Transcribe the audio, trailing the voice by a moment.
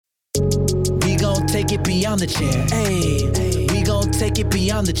We gon' take it beyond the chair. Ayy, we gon' take it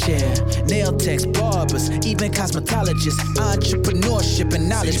beyond the chair. Nail techs, barbers, even cosmetologists, entrepreneurship and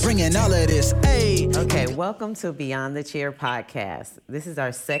knowledge, bringing all of this. Ayy. Okay, welcome to Beyond the Chair podcast. This is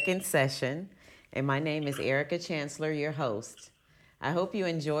our second session, and my name is Erica Chancellor, your host. I hope you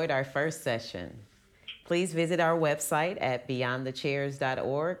enjoyed our first session. Please visit our website at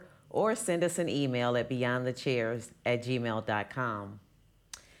beyondthechairs.org or send us an email at beyondthechairs@gmail.com.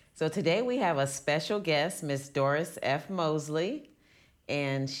 So today we have a special guest, Miss Doris F. Mosley,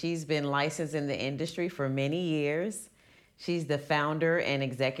 and she's been licensed in the industry for many years. She's the founder and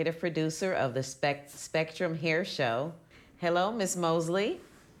executive producer of the Spectrum Hair Show. Hello, Miss Mosley.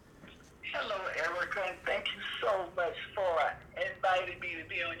 Hello, Erica, and thank you so much for inviting me to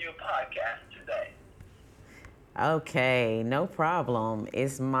be on your podcast today. Okay, no problem.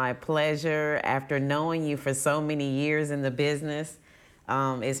 It's my pleasure. After knowing you for so many years in the business,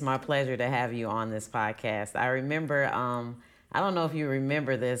 it's my pleasure to have you on this podcast. I remember, I don't know if you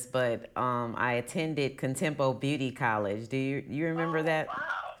remember this, but I attended Contempo Beauty College. Do you remember that? Wow.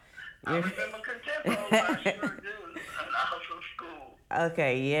 I remember Contempo. I sure do. I was from school.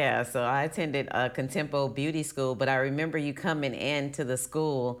 Okay, yeah. So I attended Contempo Beauty School, but I remember you coming into the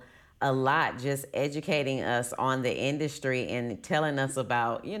school a lot, just educating us on the industry and telling us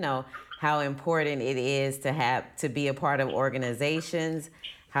about, how important it is to be a part of organizations,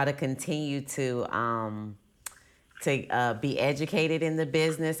 how to continue to be educated in the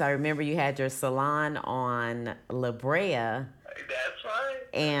business. I remember you had your salon on La Brea. That's right.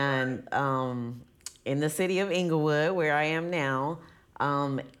 And in the city of Inglewood, where I am now,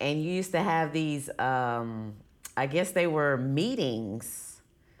 and you used to have these, I guess they were meetings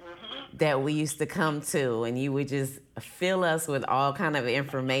that we used to come to, and you would just fill us with all kind of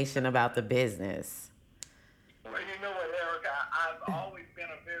information about the business. Well, you know what, Erica? I've always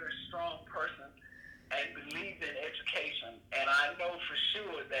been a very strong person and believed in education, and I know for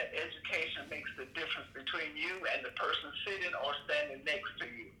sure that education makes the difference between you and the person sitting or standing next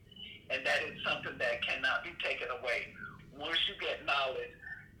to you, and that is something that cannot be taken away. Once you get knowledge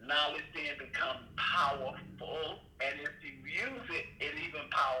then becomes powerful, and if you use it, it's even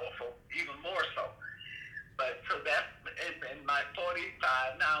powerful, even more so. But so that's in my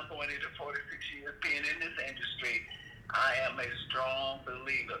 45, now going into 46 years being in this industry, I am a strong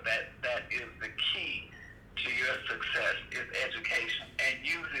believer that is the key to your success is education and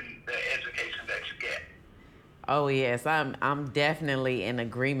using the education that you get. Oh yes, I'm definitely in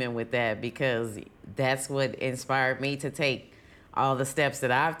agreement with that, because that's what inspired me to take all the steps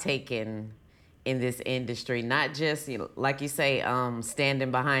that I've taken in this industry. Not just, like you say, standing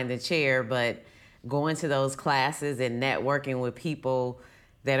behind the chair, but going to those classes and networking with people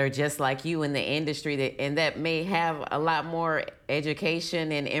that are just like you in the industry that may have a lot more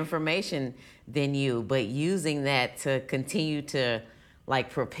education and information than you, but using that to continue to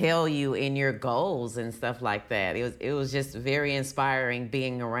propel you in your goals and stuff like that. It was just very inspiring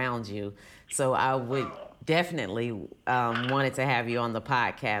being around you. So I would definitely wanted to have you on the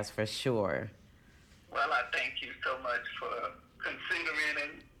podcast for sure. Well, I thank you so much for considering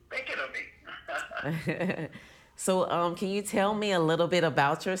and thinking of me. So can you tell me a little bit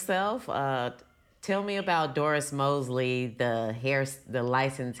about yourself? Tell me about Doris Mosley, the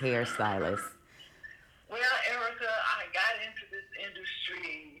licensed hairstylist. Well, Erica, I got into this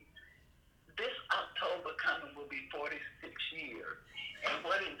industry this October coming will be 46 years. And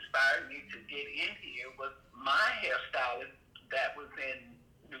what inspired me to get in here was my hairstylist that was in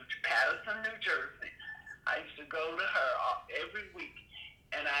Patterson, New Jersey. I used to go to her every week,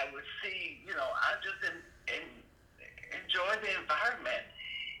 and I would see, I just enjoy the environment.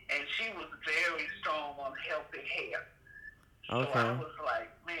 And she was very strong on healthy hair. So Okay. I was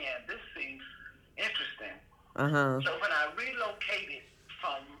like, man, this seems interesting. Uh-huh. So when I relocated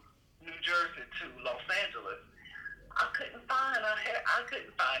from New Jersey to Los Angeles, I couldn't find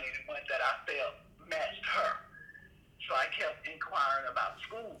anyone that I felt matched her. So I kept inquiring about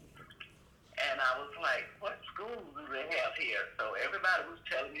schools. And I was like, what schools do they have here? So everybody was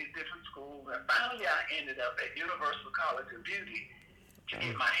telling me different schools. And finally I ended up at Universal College of Beauty to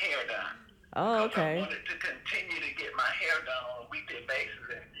get my hair done. Oh, okay. I wanted to continue to get my hair done on a weekly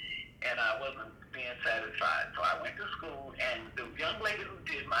basis, and I wasn't being satisfied. So I went to school, and the young lady who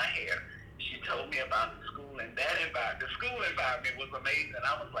did my hair, she told me about the school, and the school environment was amazing.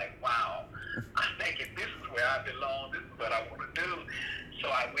 I was like, wow, I think if this is where I belong, this is what I want to do.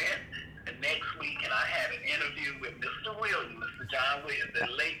 So I went the next week, and I had an interview with Mr. Williams, Mr. John Williams, the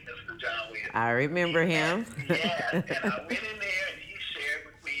late Mr. John Williams. I remember him. Yes, and I went in there, and he shared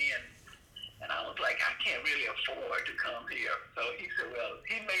with me, and I was like, I can't really afford to come here. So he said, well,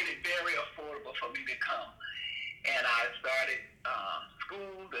 he made it very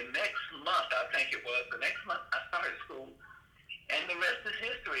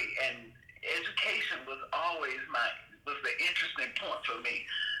for me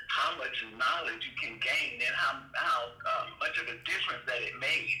how much knowledge you can gain and how much of a difference that it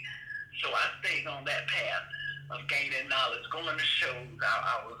made. So I stayed on that path of gaining knowledge, going to shows.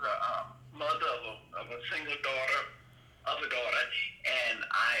 I was a mother of a single daughter, and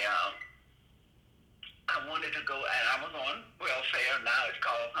I wanted to go, and I was on welfare. Now it's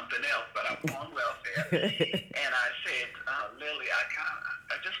called something else, but I was on welfare. And I said, Lily,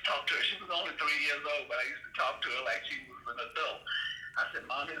 I just talked to her. She was only 3 years old, but I used to talk to her like she was an adult. I said,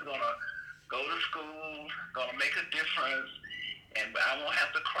 Mommy's going to go to school, going to make a difference, and I won't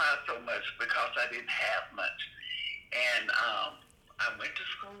have to cry so much because I didn't have much. And I went to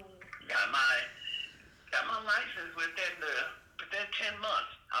school, got my license within 10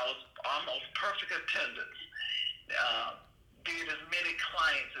 months. I was almost perfect attendance. Did as many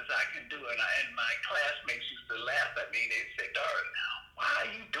clients as I can do, and my classmates used to laugh at me. They said, Doris, why are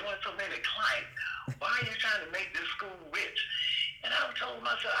you doing so many clients? Why are you trying to make this school rich? And I told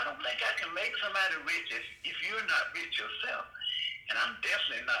myself, I don't think I can make somebody rich if you're not rich yourself. And I'm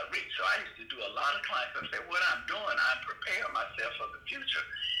definitely not rich. So I used to do a lot of clients. I said, what I'm doing, I'm preparing myself for the future.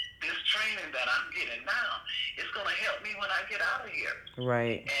 This training that I'm getting now is going to help me when I get out of here.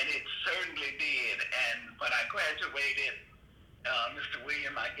 Right. And it certainly did. And when I graduated, Mr.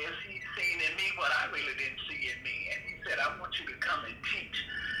 William, I guess he's seen in me what I really didn't see in me. And he said, I want you to come and teach.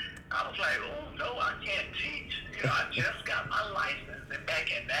 I was like, oh, no, I can't teach. I just got my license. And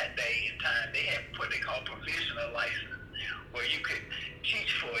back in that day and time, they had what they call provisional license, where you could teach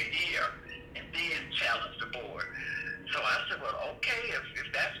for a year and then challenge the board. So I said, well, okay,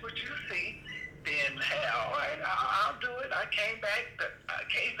 if that's what you see, then hey, all right, I'll do it. I came back I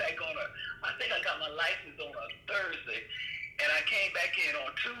think I got my license on a Thursday, and I came back in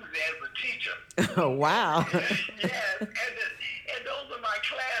on Tuesday as a teacher. Oh, wow. Yes, and those are my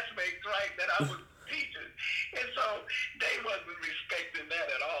classmates, right, that I was teaching. And so they wasn't respecting that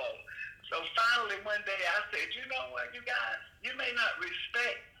at all. So finally one day I said, you know what, you guys, you may not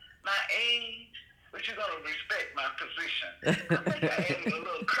respect my age, but you're going to respect my position. I think I added a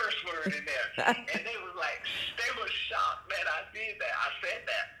little curse word in there. And they were shocked that I did that. I said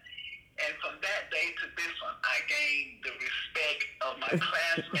that. And from that day to this one, I gained the respect of my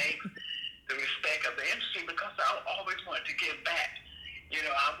classmates, the respect of the industry, because I always wanted to give back.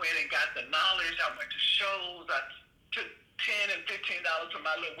 I went and got the knowledge. I went to shows. I took $10 and $15 from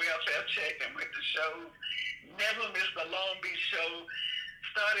my little welfare check and went to shows. Never missed a Long Beach show.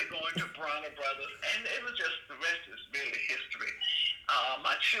 Started going to Bronner Brothers, and it was just, the rest is really history.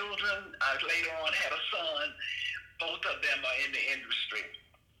 My children, I later on had a son. Both of them are in the industry.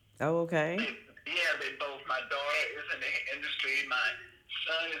 Oh, okay. They both. My daughter is in the industry. My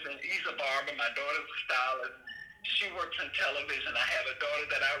son he's a barber. My daughter's a stylist. She works in television. I have a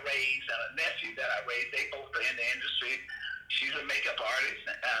daughter that I raised and a nephew that I raised. They both are in the industry. She's a makeup artist,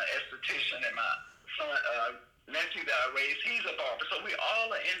 esthetician, and my son, nephew that I raised, he's a barber. So we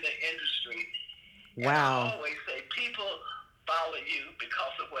all are in the industry. Wow. And I always say people follow you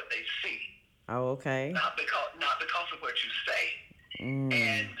because of what they see. Oh, okay. Not because of what you say.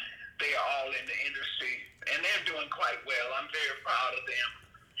 And they are all in the industry, and they're doing quite well. I'm very proud of them.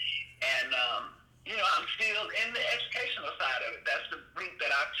 And, I'm still in the educational side of it. That's the route that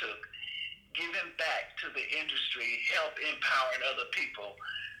I took, giving back to the industry, help empowering other people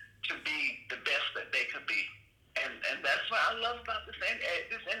to be the best that they could be. And that's what I love about this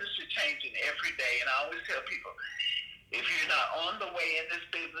industry changing every day. And I always tell people, if you're not on the way in this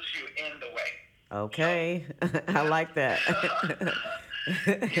business, you're in the way. Okay. I like that. So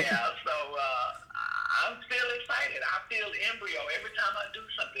I'm still excited. I feel embryo every time I do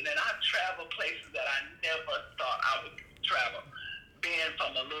something. And I've traveled places that I never thought I would travel. Being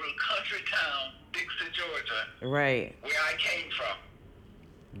from a little country town, Dixie, Georgia. Right. Where I came from.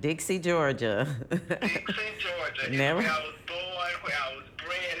 Dixie, Georgia. Dixie, Georgia. Never. Where I was born, where I was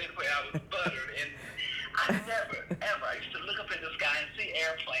bred, and where I was buttered. And I never, ever, I used to look up in the sky and see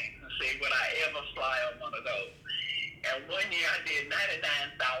airplanes and say, would I ever fly on one of those? And one year I did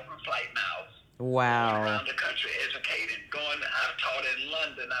 99,000 flight miles. Wow. Around the country educating. I've taught in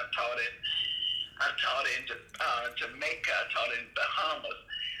London. I've taught in Jamaica. I've taught in Bahamas.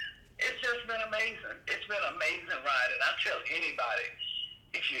 It's just been amazing. It's been an amazing ride. And I tell anybody,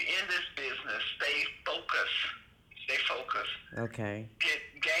 if you're in this business, stay focused. Stay focused. Okay.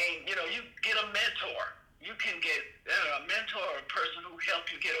 You get a mentor. You can get a mentor or a person who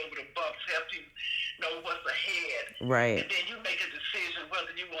helps you get over the bumps, help you know what's ahead. Right. And then you make a decision whether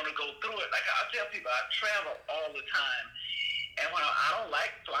you want to go through it. Like I tell people, I travel all the time. And I don't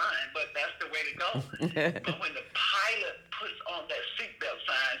like flying, but that's the way to go. But when the pilot puts on that seatbelt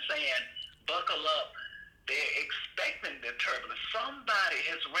sign saying, buckle up, they're expecting the turbulence. Somebody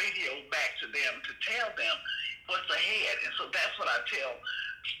has radioed back to them to tell them what's ahead. And so that's what I tell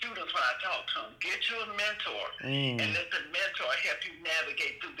students when I talk to them. Get you a mentor and let the mentor help you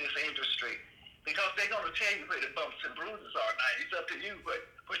navigate through this industry, because they're going to tell you where the bumps and bruises are. Now, it's up to you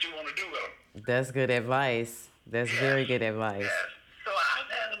what you want to do with them. That's good advice. That's very good advice. Yes. So I've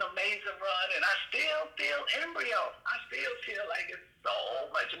had an amazing run, and I still feel embryo. I still feel like it's so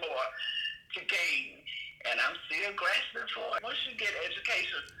much more to gain, and I'm still grasping for it. Once you get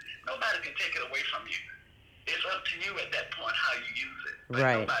education, nobody can take it away from you. It's up to you at that point how you use it. But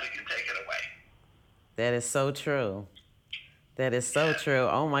Right. Nobody can take it away. That is so true. That is so true.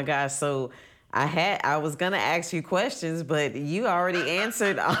 Oh my gosh. So I was gonna ask you questions, but you already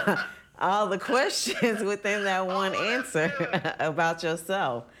answered all the questions within that one answer about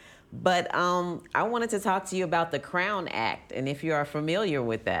yourself. But I wanted to talk to you about the Crown Act, and if you are familiar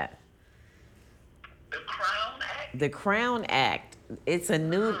with that. The Crown Act? The Crown Act. It's a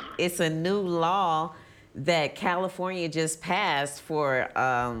new law that California just passed for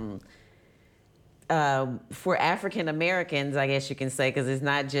African Americans, I guess you can say, because it's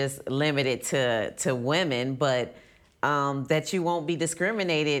not just limited to women, but that you won't be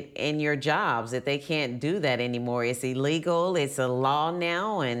discriminated in your jobs, that they can't do that anymore. It's illegal. It's a law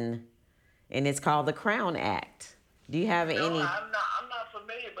now, and it's called the Crown Act. Do you have any? I'm not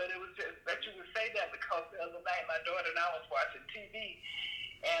familiar, but it was just that you would say that because the other night my daughter and I was watching TV,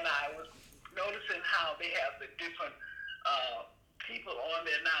 and I was noticing how they have the different people on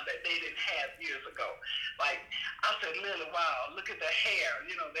there now that they didn't have years ago. Like, I said, Lily, wow, look at the hair.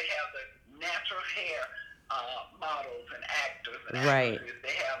 You know, they have the natural hair models and actors and actresses.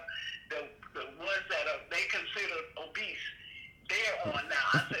 They have the ones that they consider obese. They're on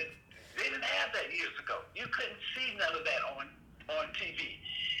now. I said, they didn't have that years ago. You couldn't see none of that on TV.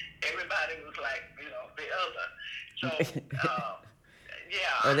 Everybody was like, the other. So,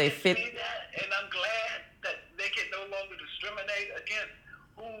 Or they I fit. see that, and I'm glad that they can no longer discriminate against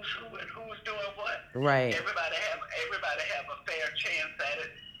who's who and who's doing what. Right. Everybody have a fair chance at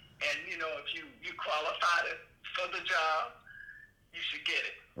it, and if you qualified for the job, you should get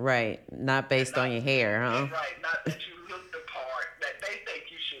it. Right. Not based on your hair, huh? Right. Not that you look the part that they think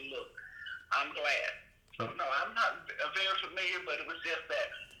you should look. I'm glad. So no, I'm not very familiar, but it was just that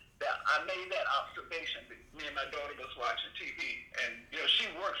I made that observation. Me and my daughter was watching TV, and she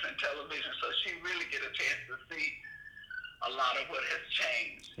works in television, so she really get a chance to see a lot of what has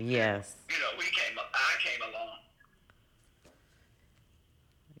changed. Yes. I came along.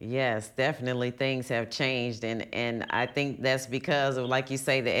 Yes, definitely things have changed, and I think that's because of, like you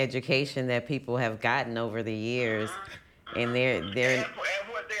say, the education that people have gotten over the years, and they're and what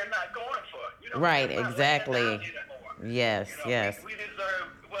they're not going for. Right, exactly. Yes, yes. We deserve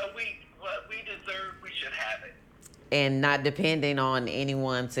what we deserve. We should have it. And not depending on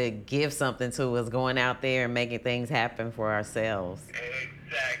anyone to give something to us, going out there and making things happen for ourselves.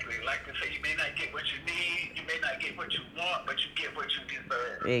 Exactly. Like I say, you may not get what you need, you may not get what you want, but you get what you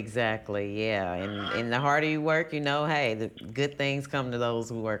deserve. Exactly, yeah. And the harder you work, hey, the good things come to those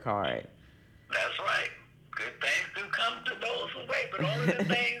who work hard. That's right. Good things do come to those who wait, but only the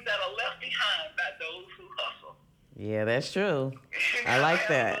things that are left behind, not those who hustle. Yeah, that's true. I like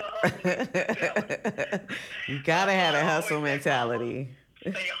that. You gotta have a hustle mentality.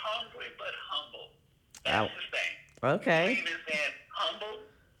 Stay hungry but humble. That's the thing. Okay. Believe in humble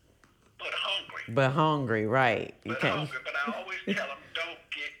but hungry. But hungry, right. You but can't. Hungry, but I always tell them, don't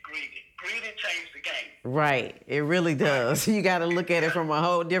get greedy. Greedy changed the game. Right. It really does. You got to look at it from a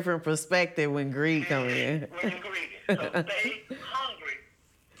whole different perspective when greed comes in. When you're greedy. So stay hungry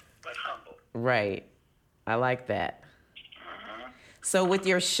but humble. Right. I like that. So with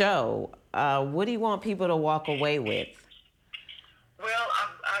your show, what do you want people to walk away with? Well,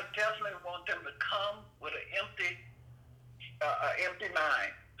 I definitely want them to come with an empty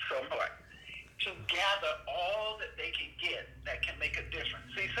mind somewhat, to gather all that they can get that can make a difference.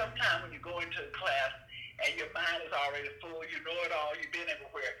 See, sometimes when you go into a class and your mind is already full, you know it all, you've been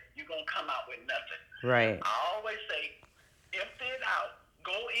everywhere, you're going to come out with nothing. Right. I always say, empty it out,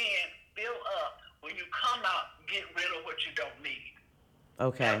 go in, fill up. When you come out, get rid of what you don't need.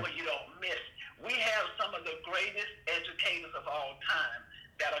 Okay. That way you don't miss. We have some of the greatest educators of all time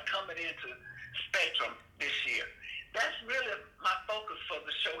that are coming into Spectrum this year. That's really my focus for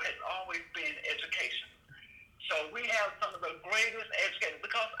the show, has always been education. So we have some of the greatest educators,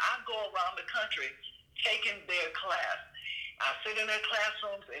 because I go around the country taking their class. I sit in their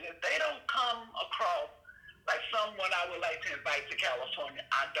classrooms, and if they don't come across like someone I would like to invite to California,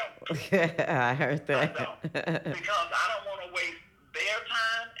 I don't. I heard that. I don't. Because I don't want to waste their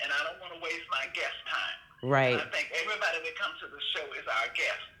time, and I don't want to waste my guest time. Right. And I think everybody that comes to the show is our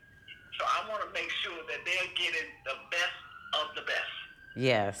guest. So I want to make sure that they're getting the best of the best.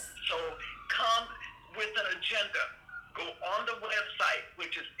 Yes. So come with an agenda. Go on the website,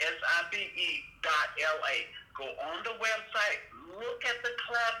 which is sibe.la. Go on the website, look at the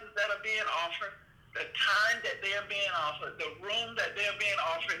classes that are being offered, the time that they're being offered, the room that they're being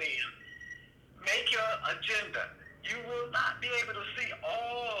offered in. Make your agenda. You will not be able to see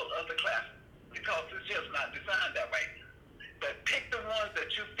all of the classes because it's just not designed that way. But pick the ones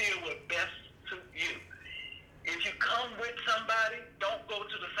that you feel will best suit you. If you come with somebody, don't go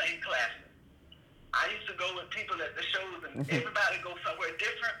to the same classes. I used to go with people at the shows, and everybody go somewhere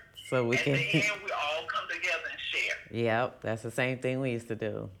different. So we can. At the end, we all come together and share. Yep, that's the same thing we used to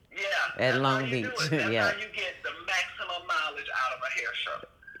do. Yeah, at Long Beach. That's yeah. how you get the maximum mileage out of a hair show.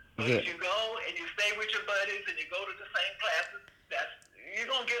 But if you go and you stay with your buddies and you go to the same classes, you're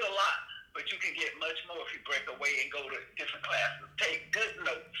gonna get a lot. But you can get much more if you break away and go to different classes. Take good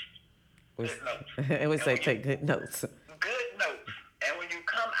notes. Good notes. I would say take good notes. Good notes. And when you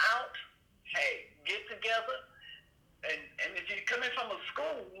come out, hey, get together. And if you're coming from a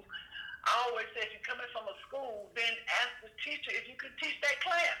school, I always say if you're coming from a school, then ask the teacher if you could teach that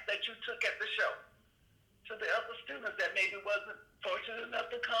class that you took at the show to the other students that maybe wasn't fortunate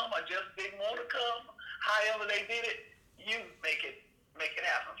enough to come or just didn't want to come. However they did it, you make it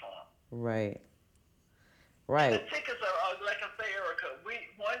happen for them. Right. And the tickets are, like I say, Erica,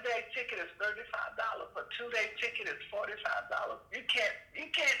 one-day ticket is $35. A two-day ticket is $45. You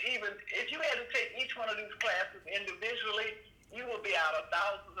can't even, if you had to take each one of these classes individually, you will be out of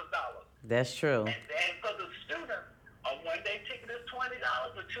thousands of dollars. That's true. And for the student, a one-day ticket is $20,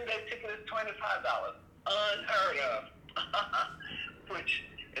 a two-day ticket is $25. Unheard of. Which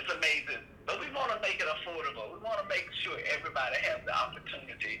is amazing. But we want to make it affordable. We want to make sure everybody has the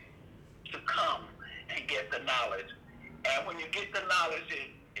opportunity to come and get the knowledge. And when you get the knowledge,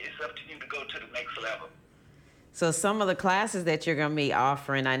 it's up to you to go to the next level. So some of the classes that you're going to be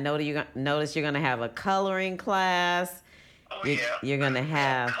offering, I know you're going to have a coloring class. Oh, You're going to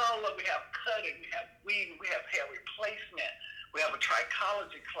have... We have color, we have cutting, we have weaving, we have hair replacement. We have a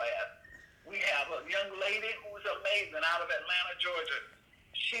trichology class. We have a young lady who's amazing out of Atlanta, Georgia.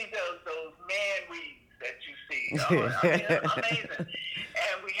 She does those man weaves that you see. Amazing.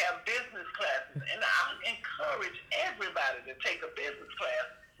 And we have business classes. And I encourage everybody to take a business class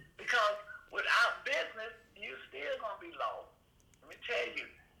because without business, you're still going to be lost. Let me tell you,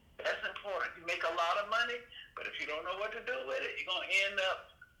 that's important. You make a lot of money, but if you don't know what to do with it, you're going to end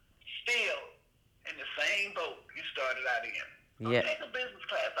up still in the same boat you started out in. So take a business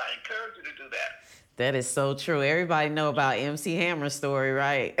class. I encourage you to do that. That is so true. Everybody know about MC Hammer's story,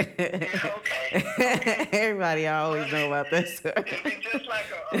 right? Yeah, okay. Everybody always know about that story. It's just like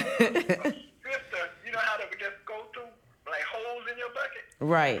a sister. You know how they would just go through like holes in your bucket?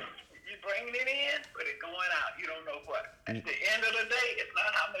 Right. You're bringing it in, but it's going out. You don't know what. At the end of the day, it's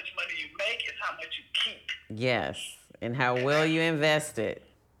not how much money you make, it's how much you keep. Yes, and how well you invest it.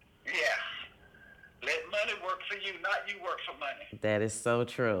 Yeah. Let money work for you, not you work for money. That is so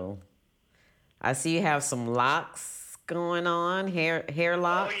true. I see you have some locks going on, hair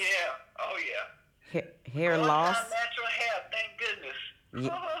locks. Oh yeah. Hair loss. Natural hair, thank goodness.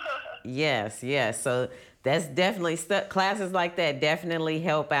 Yes. So that's definitely classes like that definitely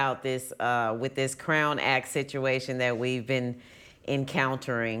help out this with this Crown Act situation that we've been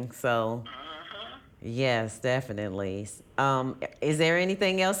encountering. So yes, definitely. Is there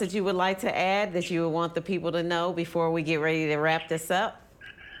anything else that you would like to add that you would want the people to know before we get ready to wrap this up?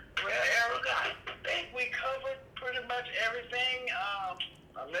 Well, Erica, I think we covered pretty much everything.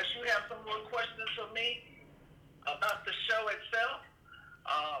 Unless you have some more questions for me about the show itself,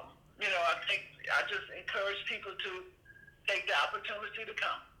 I think I just encourage people to take the opportunity to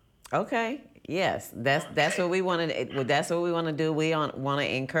come. Okay. Yes, that's what we want to. That's what we want to do. We want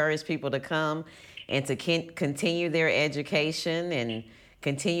to encourage people to come and to continue their education and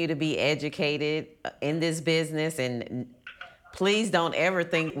continue to be educated in this business. And please don't ever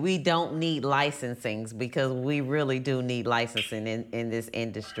think we don't need licensing, because we really do need licensing in this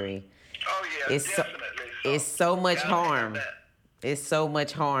industry. Oh yeah, definitely. It's so much harm. It's so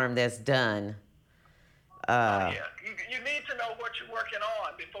much harm that's done. Yeah. You need to know what you're working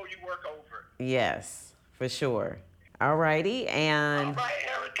on before you work over it. Yes, for sure. All righty, and... All right,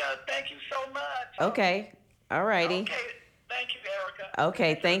 Erica, thank you so much. Okay, all righty. Okay, thank you, Erica.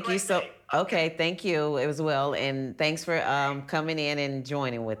 Okay, thank you so... Day. Okay, thank you as well, and thanks for coming in and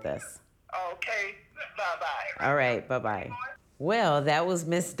joining with us. Okay, bye-bye. All right, bye-bye. Well, that was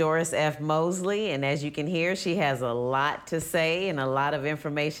Miss Doris F. Mosley, and as you can hear, she has a lot to say and a lot of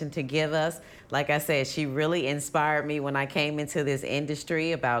information to give us. Like I said, she really inspired me when I came into this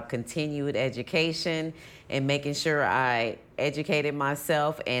industry about continued education and making sure I educated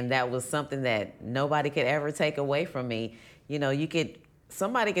myself, and that was something that nobody could ever take away from me. You know,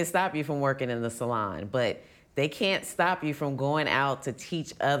 somebody can stop you from working in the salon, but they can't stop you from going out to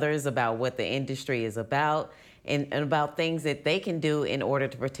teach others about what the industry is about and about things that they can do in order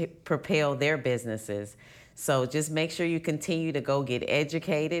to propel their businesses. So just make sure you continue to go get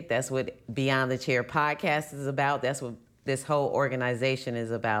educated. That's what Beyond the Chair podcast is about. That's what this whole organization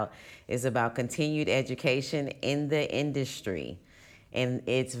is about continued education in the industry. And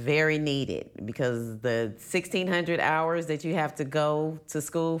it's very needed because the 1,600 hours that you have to go to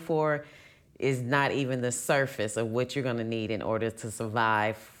school for is not even the surface of what you're going to need in order to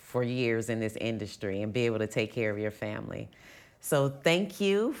survive for years in this industry and be able to take care of your family. So thank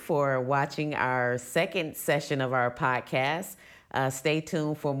you for watching our second session of our podcast. Stay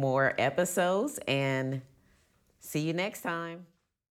tuned for more episodes and see you next time.